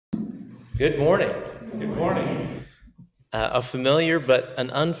Good morning. Good morning. A familiar but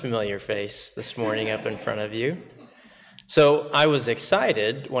an unfamiliar face this morning up in front of you. So I was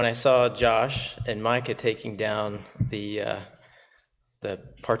excited when I saw Josh and Micah taking down the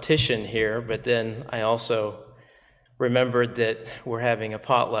partition here, but then I also remembered that we're having a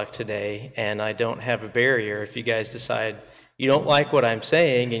potluck today, and I don't have a barrier if you guys decide you don't like what I'm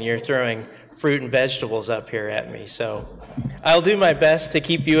saying and you're throwing fruit and vegetables up here at me. So I'll do my best to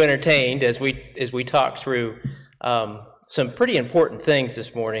keep you entertained as we talk through some pretty important things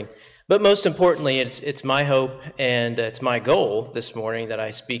this morning. But most importantly, it's my hope and it's my goal this morning that I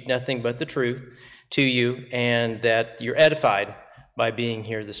speak nothing but the truth to you and that you're edified by being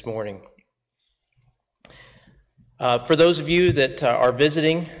here this morning. For those of you that are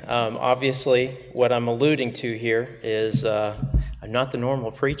visiting, obviously what I'm alluding to here is I'm not the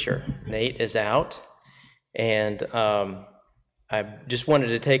normal preacher. Nate is out, and I just wanted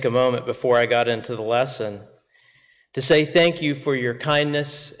to take a moment before I got into the lesson to say thank you for your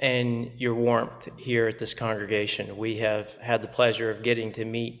kindness and your warmth here at this congregation. We have had the pleasure of getting to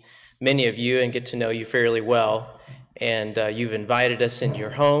meet many of you and get to know you fairly well, and you've invited us into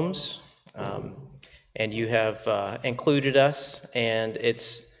your homes, and you have included us, and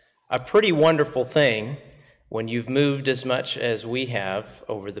it's a pretty wonderful thing when you've moved as much as we have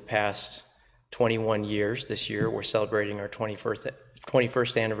over the past 21 years. This year we're celebrating our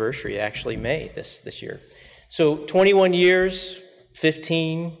 21st anniversary, actually May this year. So 21 years,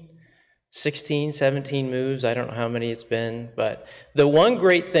 15, 16, 17 moves, I don't know how many it's been, but the one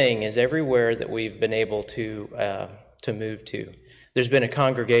great thing is everywhere that we've been able to move to, there's been a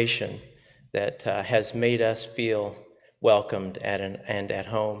congregation that has made us feel welcomed and at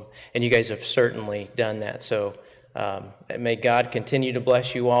home. And you guys have certainly done that. So may God continue to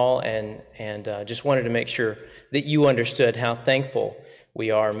bless you all, and just wanted to make sure that you understood how thankful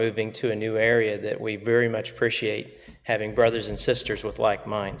we are moving to a new area, that we very much appreciate having brothers and sisters with like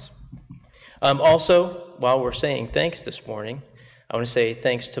minds. Also, while we're saying thanks this morning, I want to say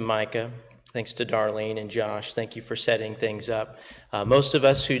thanks to Micah, thanks to Darlene and Josh. Thank you for setting things up. Most of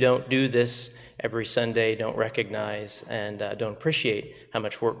us who don't do this every Sunday don't recognize and don't appreciate how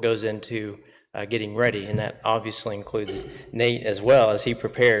much work goes into getting ready, and that obviously includes Nate as well, as he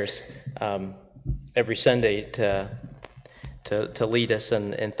prepares every Sunday to lead us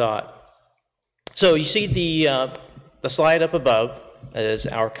in thought. So you see the slide up above is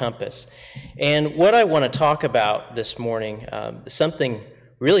our compass, and what I want to talk about this morning is something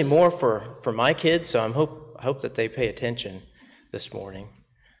really more for my kids. So I hope that they pay attention this morning.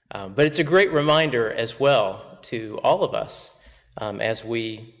 But it's a great reminder as well to all of us as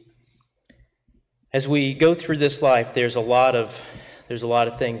we go through this life. There's a lot of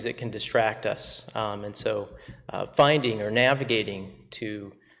things that can distract us, and so finding or navigating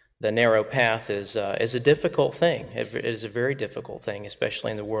to the narrow path is a difficult thing. It is a very difficult thing,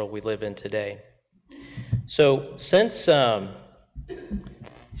 especially in the world we live in today. So since I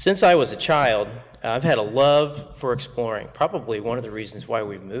was a child, I've had a love for exploring. Probably one of the reasons why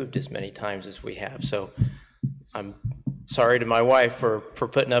we've moved as many times as we have. So I'm sorry to my wife for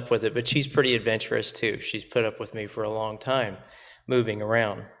putting up with it, but she's pretty adventurous too. She's put up with me for a long time moving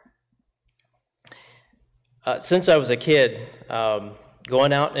around. Since I was a kid,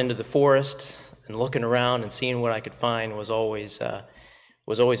 going out into the forest and looking around and seeing what I could find was always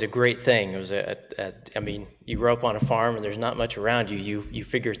a great thing. It was I mean, you grow up on a farm and there's not much around you. You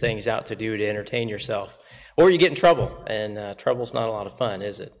figure things out to do to entertain yourself, or you get in trouble, and trouble's not a lot of fun,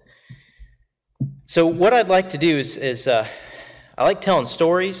 is it? So what I'd like to do is I like telling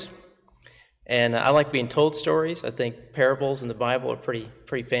stories, and I like being told stories. I think parables in the Bible are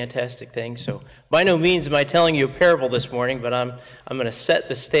pretty fantastic things. So by no means am I telling you a parable this morning, but I'm going to set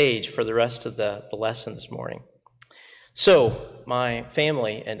the stage for the rest of the lesson this morning. So my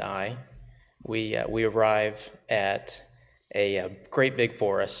family and I, we arrive at a great big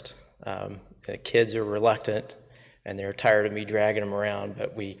forest. The kids are reluctant, and they're tired of me dragging them around,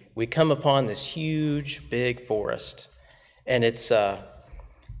 but we come upon this huge, big forest, and it's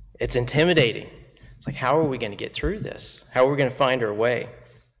intimidating. It's like, how are we going to get through this? How are we going to find our way?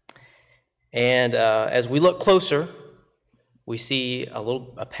 And as we look closer, we see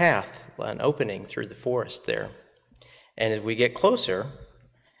a path, an opening through the forest there. And as we get closer,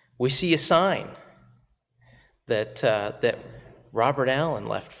 we see a sign that Robert Allen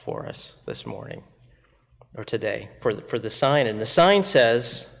left for us this morning, or today, for the sign. And the sign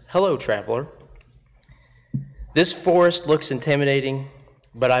says, "Hello, traveler. This forest looks intimidating,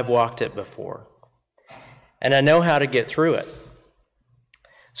 but I've walked it before, and I know how to get through it.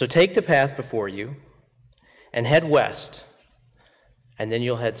 So take the path before you and head west, and then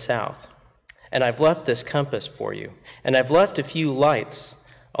you'll head south. and I've left this compass for you. And I've left a few lights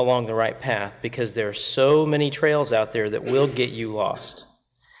along the right path because there are so many trails out there that will get you lost.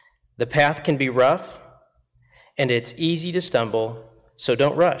 The path can be rough, and it's easy to stumble, so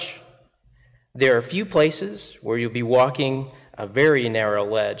don't rush. There are a few places where you'll be walking a very narrow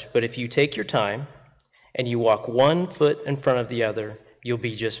ledge, but if you take your time and you walk 1 foot in front of the other, you'll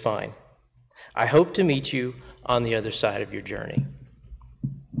be just fine. I hope to meet you on the other side of your journey.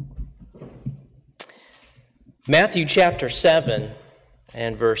 Matthew chapter 7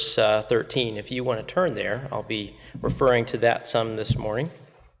 and verse 13. If you want to turn there, I'll be referring to that some this morning.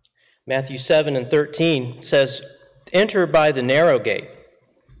 Matthew 7 and 13 says, "Enter by the narrow gate,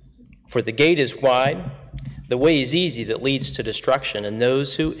 for the gate is wide, the way is easy that leads to destruction, and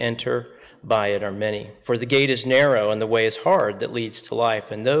those who enter by it are many. For the gate is narrow, and the way is hard that leads to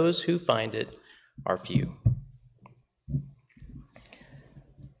life, and those who find it are few."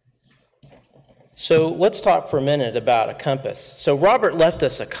 So let's talk for a minute about a compass. So Robert left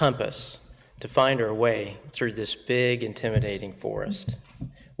us a compass to find our way through this big, intimidating forest.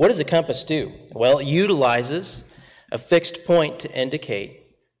 What does a compass do? Well, it utilizes a fixed point to indicate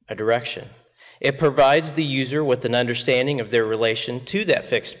a direction. It provides the user with an understanding of their relation to that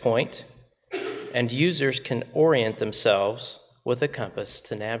fixed point, and users can orient themselves with a compass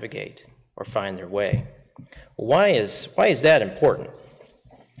to navigate or find their way. Why is that important?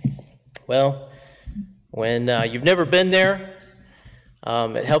 Well, when you've never been there,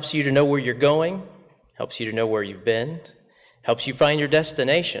 it helps you to know where you're going, helps you to know where you've been, helps you find your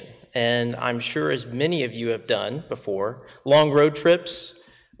destination. And I'm sure as many of you have done before, long road trips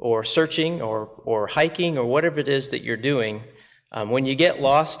or searching or hiking or whatever it is that you're doing, when you get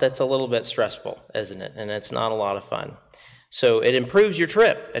lost, that's a little bit stressful, isn't it? And it's not a lot of fun. So it improves your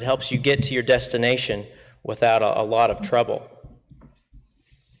trip. It helps you get to your destination without a lot of trouble.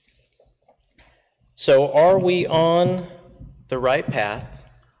 So are we on the right path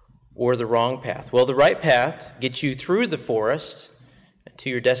or the wrong path? Well, the right path gets you through the forest to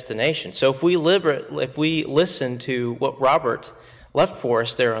your destination. So if we listen to what Robert left for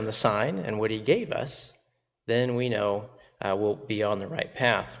us there on the sign and what he gave us, then we know we'll be on the right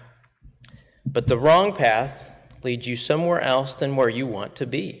path. But the wrong path leads you somewhere else than where you want to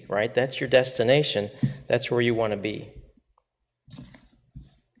be, right? That's your destination. That's where you want to be.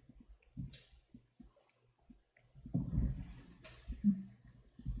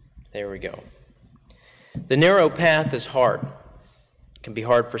 There we go. The narrow path is hard. It can be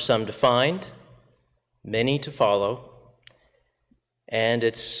hard for some to find, many to follow, and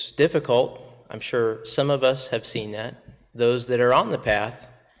it's difficult. I'm sure some of us have seen that. Those that are on the path,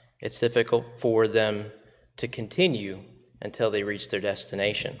 it's difficult for them to continue until they reach their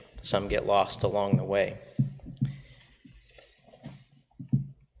destination. Some get lost along the way.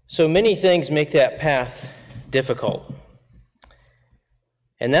 So many things make that path difficult.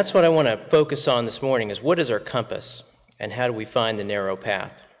 And that's what I want to focus on this morning is what is our compass and how do we find the narrow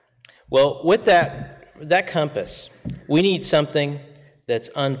path? Well, with that compass, we need something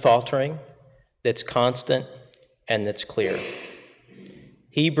that's unfaltering, that's constant, and that's clear.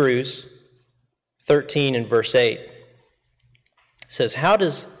 Hebrews 13 and verse 8 says,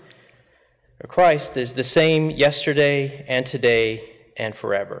 Christ is the same yesterday and today and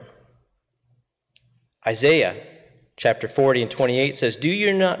forever. Isaiah chapter 40 and 28 says, "Do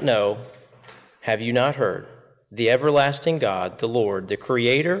you not know, have you not heard, the everlasting God, the Lord, the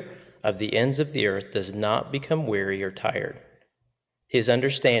creator of the ends of the earth, does not become weary or tired. His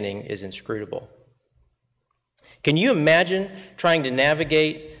understanding is inscrutable." Can you imagine trying to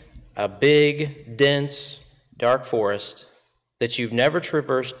navigate a big, dense, dark forest that you've never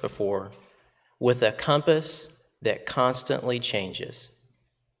traversed before with a compass that constantly changes?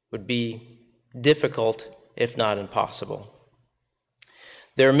 It would be difficult, if not impossible.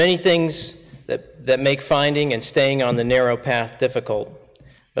 There are many things that make finding and staying on the narrow path difficult,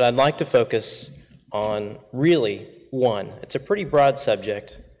 but I'd like to focus on really one. It's a pretty broad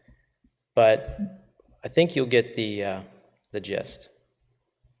subject, but I think you'll get the gist.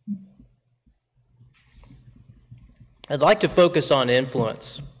 I'd like to focus on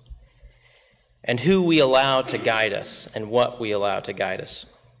influence and who we allow to guide us and what we allow to guide us.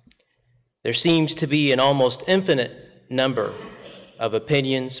 There seems to be an almost infinite number of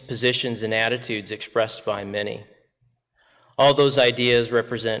opinions, positions, and attitudes expressed by many. All those ideas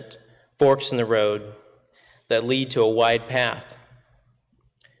represent forks in the road that lead to a wide path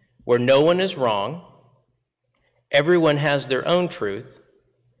where no one is wrong, everyone has their own truth,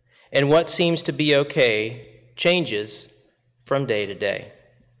 and what seems to be okay changes from day to day.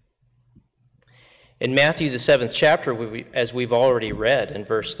 In Matthew, the 7th chapter, as we've already read in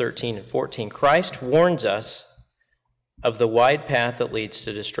verse 13 and 14, Christ warns us of the wide path that leads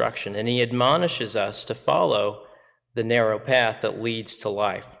to destruction, and he admonishes us to follow the narrow path that leads to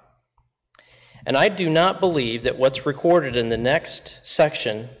life. And I do not believe that what's recorded in the next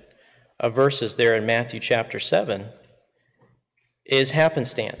section of verses there in Matthew chapter 7 is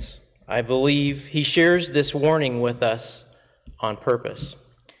happenstance. I believe he shares this warning with us on purpose.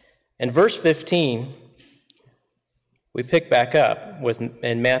 In verse 15, we pick back up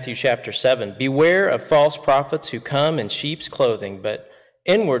in Matthew chapter 7. Beware of false prophets who come in sheep's clothing, but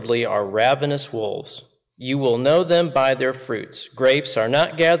inwardly are ravenous wolves. You will know them by their fruits. Grapes are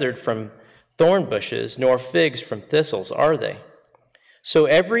not gathered from thorn bushes, nor figs from thistles, are they? So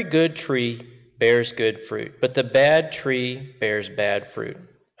every good tree bears good fruit, but the bad tree bears bad fruit.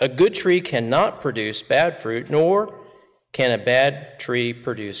 A good tree cannot produce bad fruit, nor can a bad tree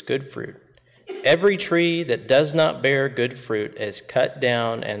produce good fruit. Every tree that does not bear good fruit is cut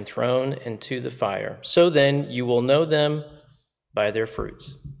down and thrown into the fire. So then you will know them by their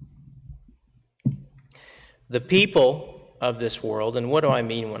fruits. The people of this world, and what do I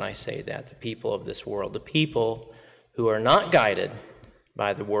mean when I say that? The people of this world, the people who are not guided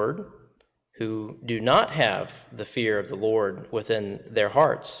by the word, who do not have the fear of the Lord within their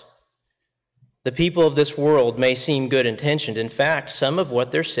hearts. The people of this world may seem good-intentioned. In fact, some of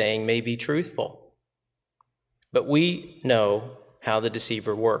what they're saying may be truthful. But we know how the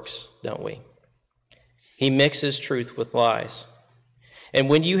deceiver works, don't we? He mixes truth with lies. And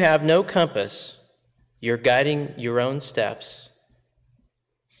when you have no compass, you're guiding your own steps,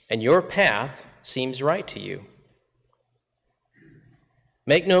 and your path seems right to you.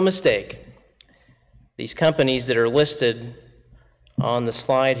 Make no mistake, these companies that are listed on the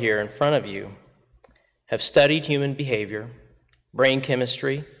slide here in front of you have studied human behavior, brain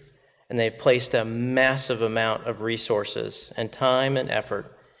chemistry, and they've placed a massive amount of resources and time and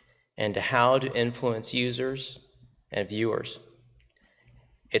effort into how to influence users and viewers.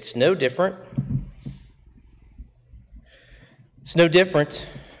 It's no different. It's no different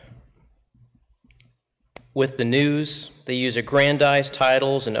with the news. They use aggrandized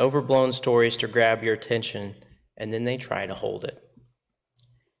titles and overblown stories to grab your attention, and then they try to hold it.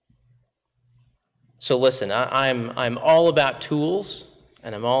 So listen, I'm all about tools,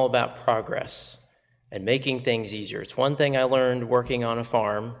 and I'm all about progress and making things easier. It's one thing I learned working on a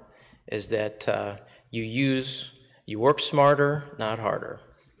farm is that you work smarter, not harder.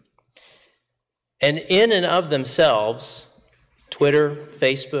 And in and of themselves, Twitter,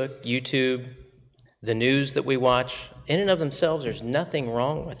 Facebook, YouTube, the news that we watch, in and of themselves, there's nothing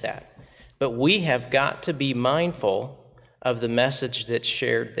wrong with that. But we have got to be mindful of the message that's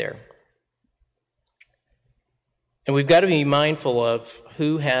shared there. And we've got to be mindful of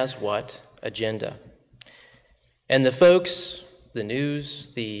who has what agenda. And the folks, the news,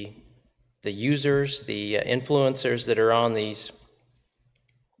 the users, the influencers that are on these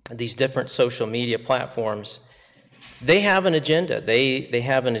different social media platforms, they have an agenda. They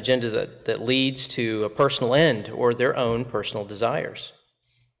have an agenda that leads to a personal end or their own personal desires.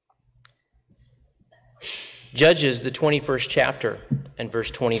 Judges, the 21st chapter and verse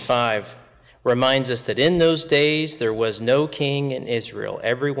 25, reminds us that in those days there was no king in Israel.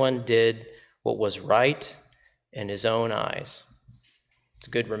 Everyone did what was right in his own eyes. It's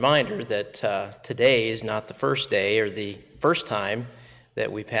a good reminder that today is not the first day or the first time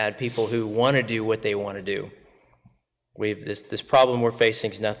that we've had people who want to do what they want to do. This problem we're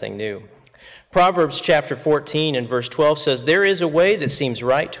facing is nothing new. Proverbs chapter 14 and verse 12 says, "There is a way that seems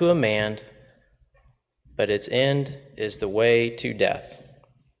right to a man, but its end is the way to death."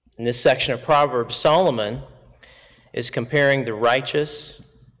 In this section of Proverbs, Solomon is comparing the righteous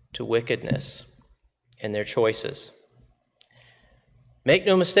to wickedness in their choices. Make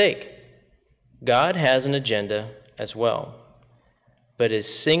no mistake, God has an agenda as well, but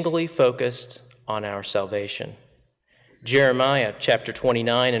is singly focused on our salvation. Jeremiah chapter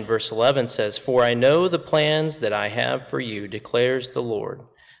 29 and verse 11 says, "For I know the plans that I have for you, declares the Lord,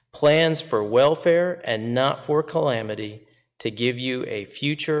 plans for welfare and not for calamity, to give you a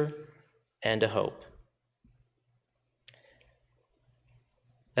future and a hope."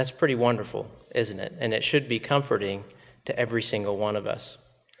 That's pretty wonderful, isn't it? And it should be comforting to every single one of us.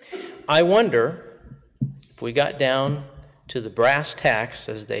 I wonder if we got down to the brass tacks,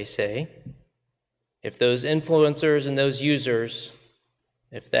 as they say, if those influencers and those users,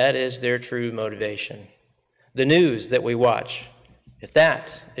 if that is their true motivation. The news that we watch, if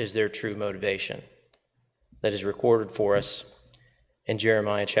that is their true motivation, that is recorded for us in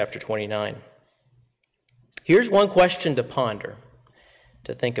Jeremiah chapter 29. Here's one question to ponder,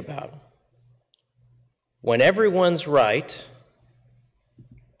 to think about. When everyone's right,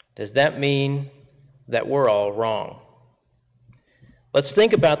 does that mean that we're all wrong? Let's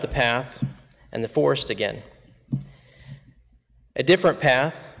think about the path and the forest again. A different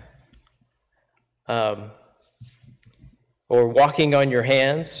path, or walking on your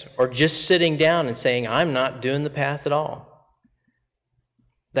hands, or just sitting down and saying, I'm not doing the path at all.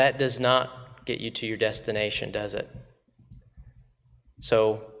 That does not get you to your destination, does it?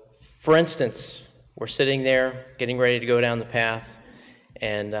 So, for instance, we're sitting there getting ready to go down the path,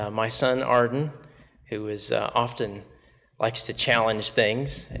 and my son Arden, who is often likes to challenge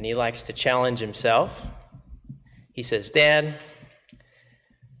things, and he likes to challenge himself, he says, Dad,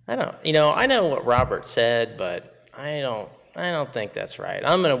 I know what Robert said, but I don't think that's right.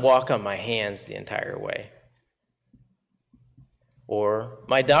 I'm going to walk on my hands the entire way. Or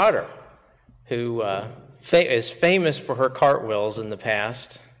my daughter, who is famous for her cartwheels in the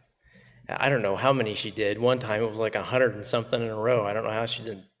past. I don't know how many she did. One time it was like 100 and something in a row. I don't know how she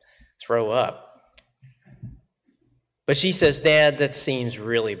didn't throw up. But she says, Dad, that seems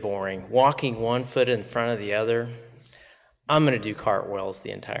really boring. Walking one foot in front of the other. I'm going to do cartwheels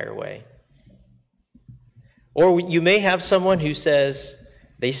the entire way. Or you may have someone who says,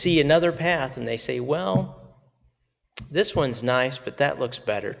 they see another path and they say, well, this one's nice, but that looks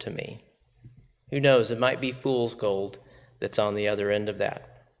better to me. Who knows? It might be fool's gold that's on the other end of that.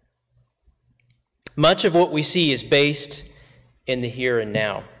 Much of what we see is based in the here and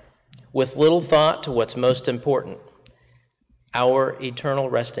now, with little thought to what's most important, our eternal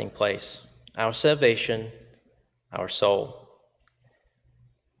resting place, our salvation, our soul.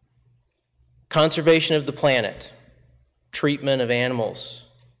 Conservation of the planet, treatment of animals,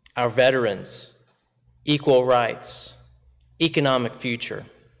 our veterans, equal rights, economic future.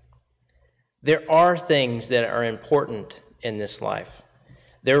 There are things that are important in this life.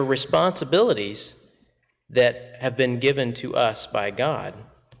 There are responsibilities that have been given to us by God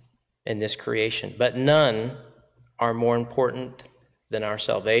in this creation, but none are more important than our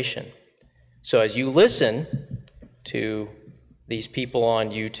salvation. So as you listen to these people on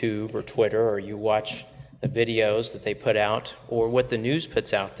YouTube or Twitter, or you watch the videos that they put out, or what the news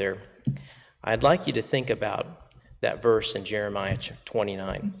puts out there, I'd like you to think about that verse in Jeremiah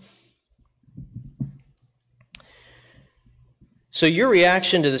 29. So your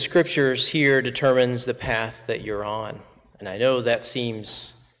reaction to the scriptures here determines the path that you're on. And I know that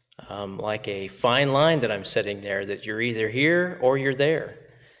seems like a fine line that I'm setting there, that you're either here or you're there.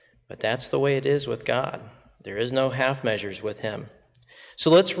 But that's the way it is with God. There is no half measures with him. So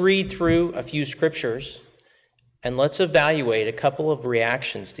let's read through a few scriptures, and let's evaluate a couple of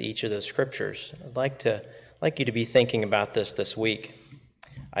reactions to each of those scriptures. I'd like you to be thinking about this week.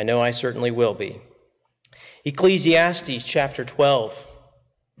 I know I certainly will be. Ecclesiastes chapter 12,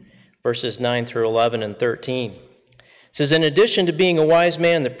 verses 9 through 11 and 13. It says, in addition to being a wise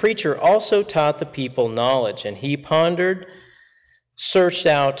man, the preacher also taught the people knowledge, and he pondered, searched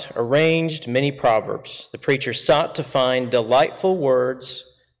out, arranged many proverbs. The preacher sought to find delightful words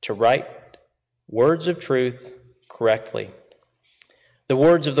to write words of truth correctly. The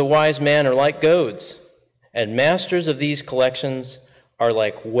words of the wise man are like goads, and masters of these collections are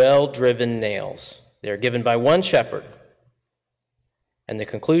like well-driven nails. They are given by one shepherd. And the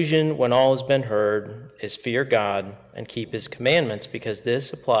conclusion, when all has been heard, is fear God and keep his commandments, because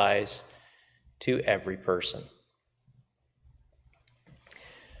this applies to every person.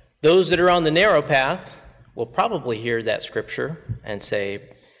 Those that are on the narrow path will probably hear that scripture and say,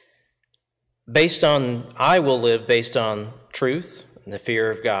 I will live based on truth and the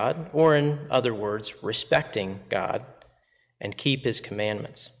fear of God, or in other words, respecting God and keep his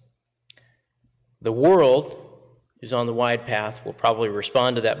commandments. The world, who's on the wide path, will probably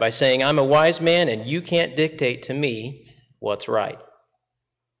respond to that by saying, I'm a wise man and you can't dictate to me what's right.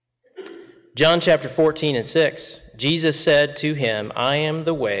 John chapter 14 and 6, Jesus said to him, I am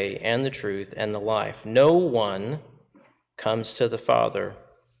the way and the truth and the life. No one comes to the Father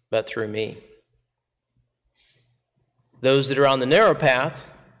but through me. Those that are on the narrow path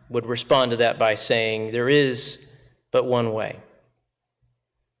would respond to that by saying, there is but one way.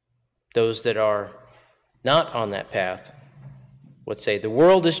 Those that are not on that path would say, the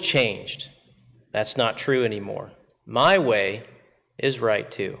world has changed. That's not true anymore. My way is right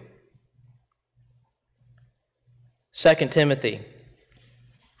too. 2 Timothy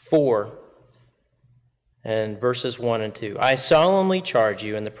 4 and verses 1 and 2. I solemnly charge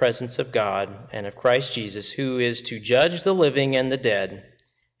you in the presence of God and of Christ Jesus, who is to judge the living and the dead,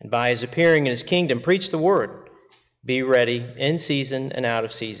 and by his appearing in his kingdom, preach the word. Be ready in season and out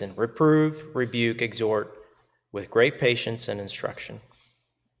of season. Reprove, rebuke, exhort with great patience and instruction.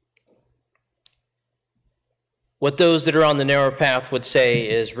 What those that are on the narrow path would say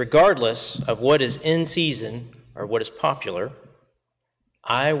is, regardless of what is in season or what is popular,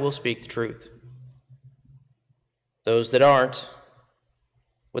 I will speak the truth. Those that aren't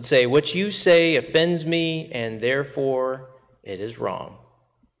would say, what you say offends me, and therefore it is wrong.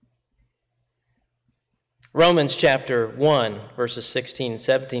 Romans chapter 1, verses 16 and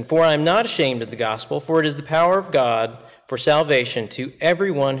 17. For I am not ashamed of the gospel, for it is the power of God for salvation to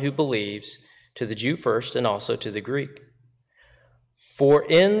everyone who believes, to the Jew first and also to the Greek. For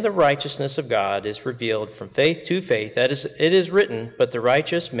in the righteousness of God is revealed from faith to faith. That is, it is written, but the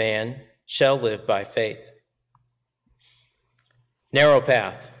righteous man shall live by faith. Narrow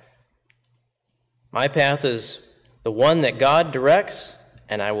path. My path is the one that God directs,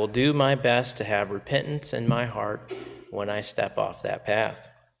 and I will do my best to have repentance in my heart when I step off that path.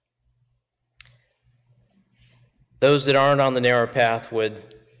 Those that aren't on the narrow path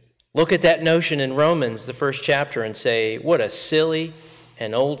would look at that notion in Romans, the first chapter, and say, what a silly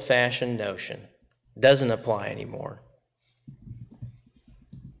and old-fashioned notion. Doesn't apply anymore.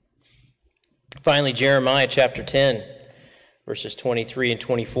 Finally, Jeremiah chapter 10, verses 23 and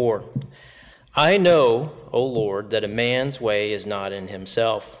 24. I know, O Lord, that a man's way is not in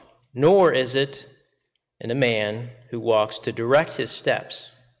himself, nor is it in a man who walks to direct his steps.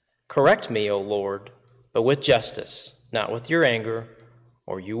 Correct me, O Lord, but with justice, not with your anger,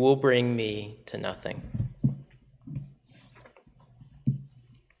 or you will bring me to nothing.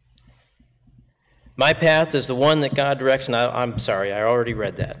 My path is the one that God directs, and I'm sorry, I already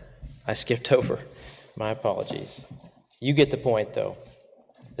read that. I skipped over. My apologies. You get the point, though,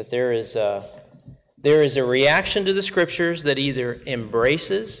 that there is a reaction to the Scriptures that either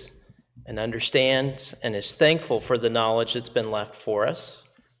embraces and understands and is thankful for the knowledge that's been left for us,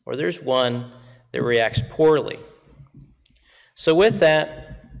 or there's one that reacts poorly. So with that,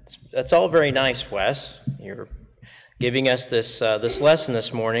 that's all very nice, Wes. You're giving us this lesson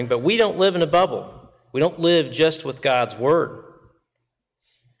this morning, but we don't live in a bubble. We don't live just with God's Word.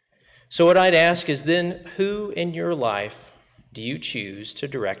 So what I'd ask is then, who in your life do you choose to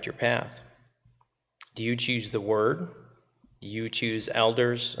direct your path? Do you choose the Word? Do you choose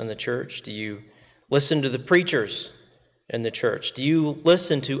elders in the church? Do you listen to the preachers in the church? Do you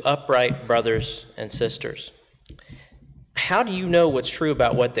listen to upright brothers and sisters? How do you know what's true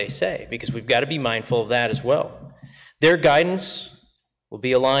about what they say? Because we've got to be mindful of that as well. Their guidance will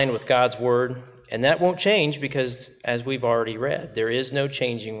be aligned with God's Word, and that won't change because, as we've already read, there is no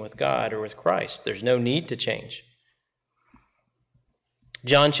changing with God or with Christ. There's no need to change.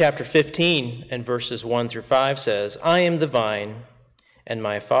 John chapter 15 and verses 1 through 5 says, I am the vine, and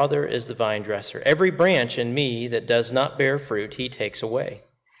my Father is the vine dresser. Every branch in me that does not bear fruit, he takes away.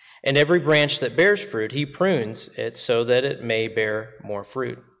 And every branch that bears fruit, he prunes it so that it may bear more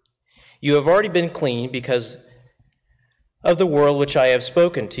fruit. You have already been clean because of the word which I have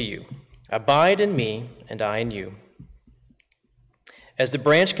spoken to you. Abide in me, and I in you. As the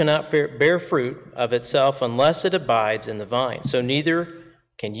branch cannot bear fruit of itself unless it abides in the vine, so neither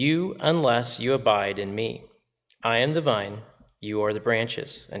can you unless you abide in me. I am the vine, you are the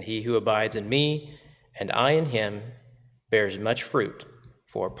branches, and he who abides in me, and I in him, bears much fruit,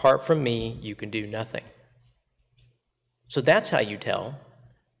 for apart from me you can do nothing. So that's how you tell.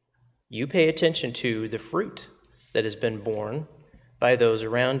 You pay attention to the fruit that has been borne by those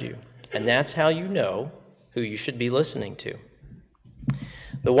around you, and that's how you know who you should be listening to.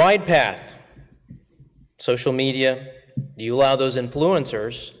 The wide path, social media. Do you allow those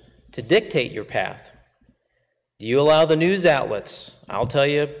influencers to dictate your path? Do you allow the news outlets? I'll tell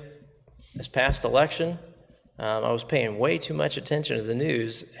you, this past election, I was paying way too much attention to the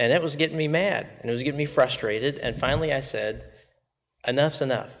news, and it was getting me mad, and it was getting me frustrated, and finally I said, enough's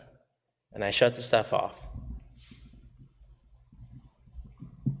enough, and I shut the stuff off.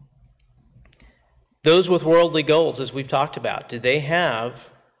 Those with worldly goals, as we've talked about, do they have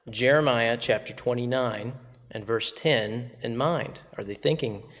Jeremiah chapter 29 and verse 10 in mind? Are they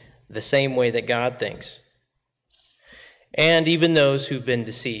thinking the same way that God thinks? And even those who've been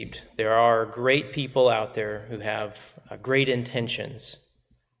deceived. There are great people out there who have great intentions,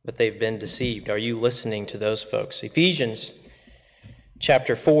 but they've been deceived. Are you listening to those folks? Ephesians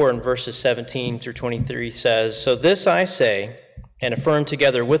chapter 4 and verses 17 through 23 says, So this I say, and affirm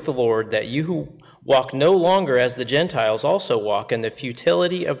together with the Lord, that you who walk no longer as the Gentiles also walk in the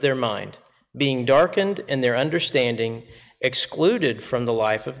futility of their mind, being darkened in their understanding, excluded from the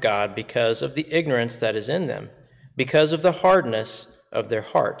life of God because of the ignorance that is in them, because of the hardness of their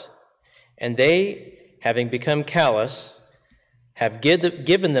heart. And they, having become callous, have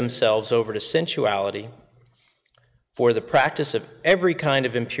given themselves over to sensuality for the practice of every kind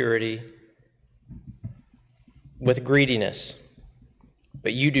of impurity with greediness.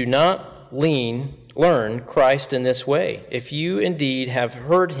 But you do not learn Christ in this way. If you indeed have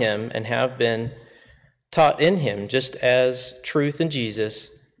heard him and have been taught in him, just as truth in Jesus,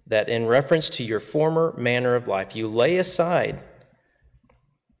 that in reference to your former manner of life, you lay aside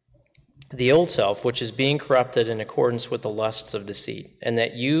the old self, which is being corrupted in accordance with the lusts of deceit, and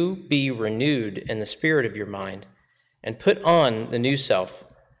that you be renewed in the spirit of your mind, and put on the new self,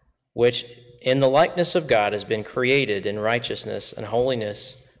 which in the likeness of God has been created in righteousness and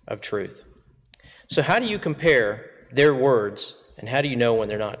holiness of truth. So how do you compare their words, and how do you know when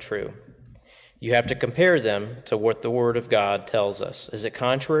they're not true? You have to compare them to what the Word of God tells us. Is it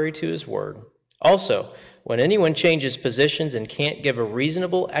contrary to his word? Also, when anyone changes positions and can't give a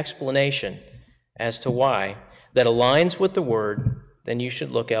reasonable explanation as to why that aligns with the Word, then you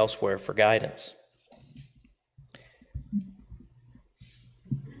should look elsewhere for guidance.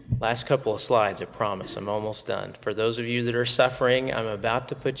 Last couple of slides, I promise. I'm almost done. For those of you that are suffering, I'm about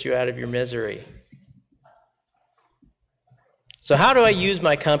to put you out of your misery. So how do I use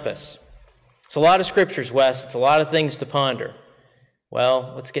my compass? It's a lot of scriptures, Wes. It's a lot of things to ponder.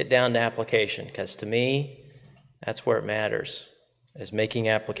 Well, let's get down to application, because to me, that's where it matters, is making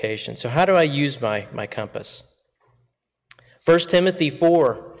application. So how do I use my compass? 1 Timothy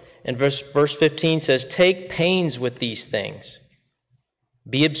 4 and verse 15 says, "Take pains with these things.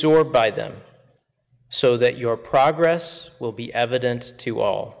 Be absorbed by them, so that your progress will be evident to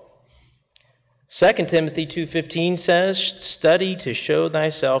all." 2 Timothy 2:15 says, "Study to show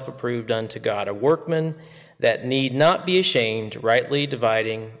thyself approved unto God, a workman that need not be ashamed, rightly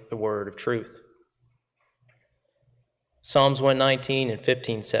dividing the word of truth." Psalms 119 and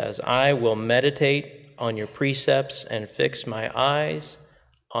 15 says, "I will meditate on your precepts and fix my eyes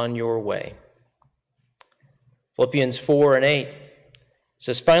on your way." Philippians 4 and 8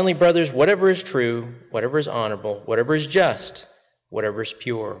 says, "Finally, brothers, whatever is true, whatever is honorable, whatever is just, whatever is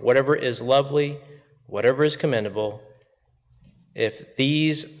pure, whatever is lovely, whatever is commendable, if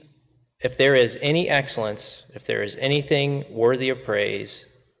there is any excellence, if there is anything worthy of praise,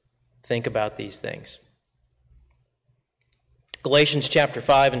 think about these things." Galatians chapter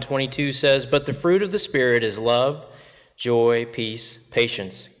 5 and 22 says, "But the fruit of the Spirit is love, joy, peace,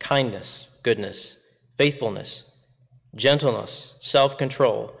 patience, kindness, goodness, faithfulness, gentleness,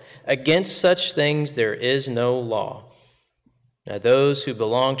 self-control. Against such things there is no law. Now those who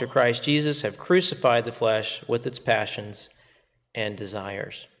belong to Christ Jesus have crucified the flesh with its passions and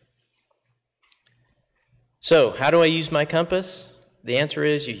desires." So, how do I use my compass? The answer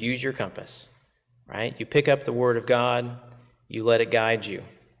is you use your compass, right? You pick up the Word of God, you let it guide you,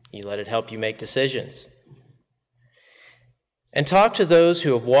 you let it help you make decisions. And talk to those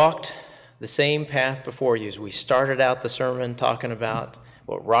who have walked the same path before you. As we started out the sermon talking about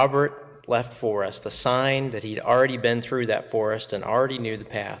what Robert left for us, the sign that he'd already been through that forest and already knew the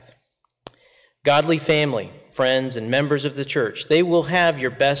path. Godly family, friends, and members of the church, they will have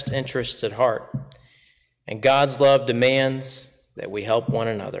your best interests at heart. And God's love demands that we help one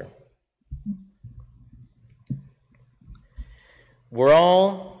another. We're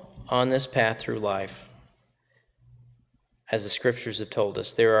all on this path through life. As the scriptures have told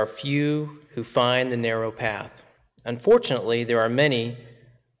us, there are few who find the narrow path. Unfortunately, there are many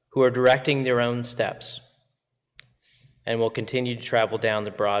who are directing their own steps and will continue to travel down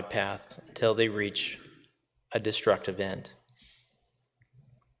the broad path until they reach a destructive end.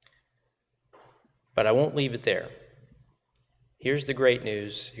 But I won't leave it there. Here's the great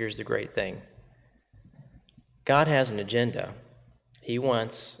news. Here's the great thing. God has an agenda. He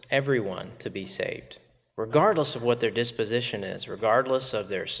wants everyone to be saved, regardless of what their disposition is, regardless of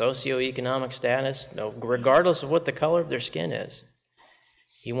their socioeconomic status, regardless of what the color of their skin is.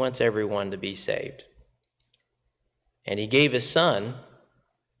 He wants everyone to be saved. And he gave his Son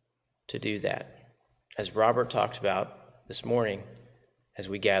to do that, as Robert talked about this morning as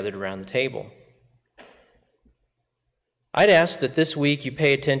we gathered around the table. I'd ask that this week you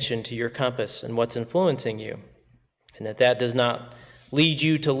pay attention to your compass and what's influencing you, and that does not lead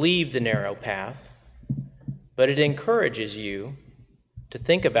you to leave the narrow path, but it encourages you to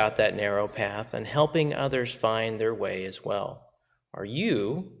think about that narrow path and helping others find their way as well. Are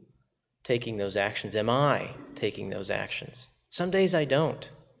you taking those actions? Am I taking those actions? Some days I don't.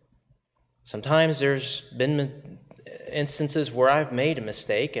 Sometimes there's been instances where I've made a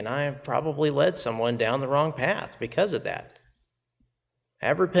mistake and I have probably led someone down the wrong path because of that.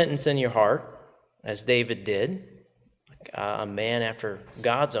 Have repentance in your heart, as David did, a man after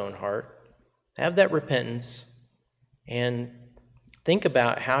God's own heart. Have that repentance and think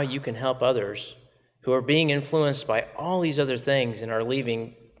about how you can help others who are being influenced by all these other things and are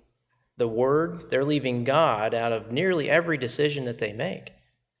leaving the Word. They're leaving God out of nearly every decision that they make.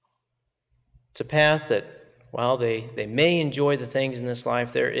 It's a path that, while they may enjoy the things in this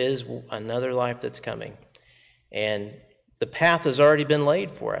life, there is another life that's coming. And the path has already been laid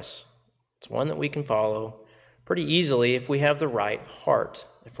for us. It's one that we can follow pretty easily if we have the right heart,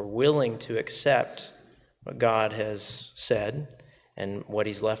 if we're willing to accept what God has said and what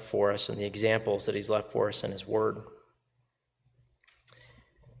He's left for us and the examples that He's left for us in His Word.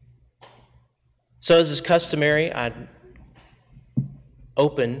 So as is customary, I'd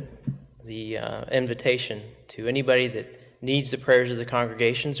open the invitation to anybody that needs the prayers of the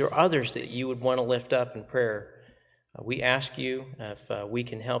congregations or others that you would want to lift up in prayer. We ask you, if we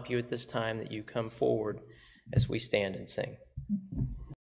can help you at this time, that you come forward as we stand and sing.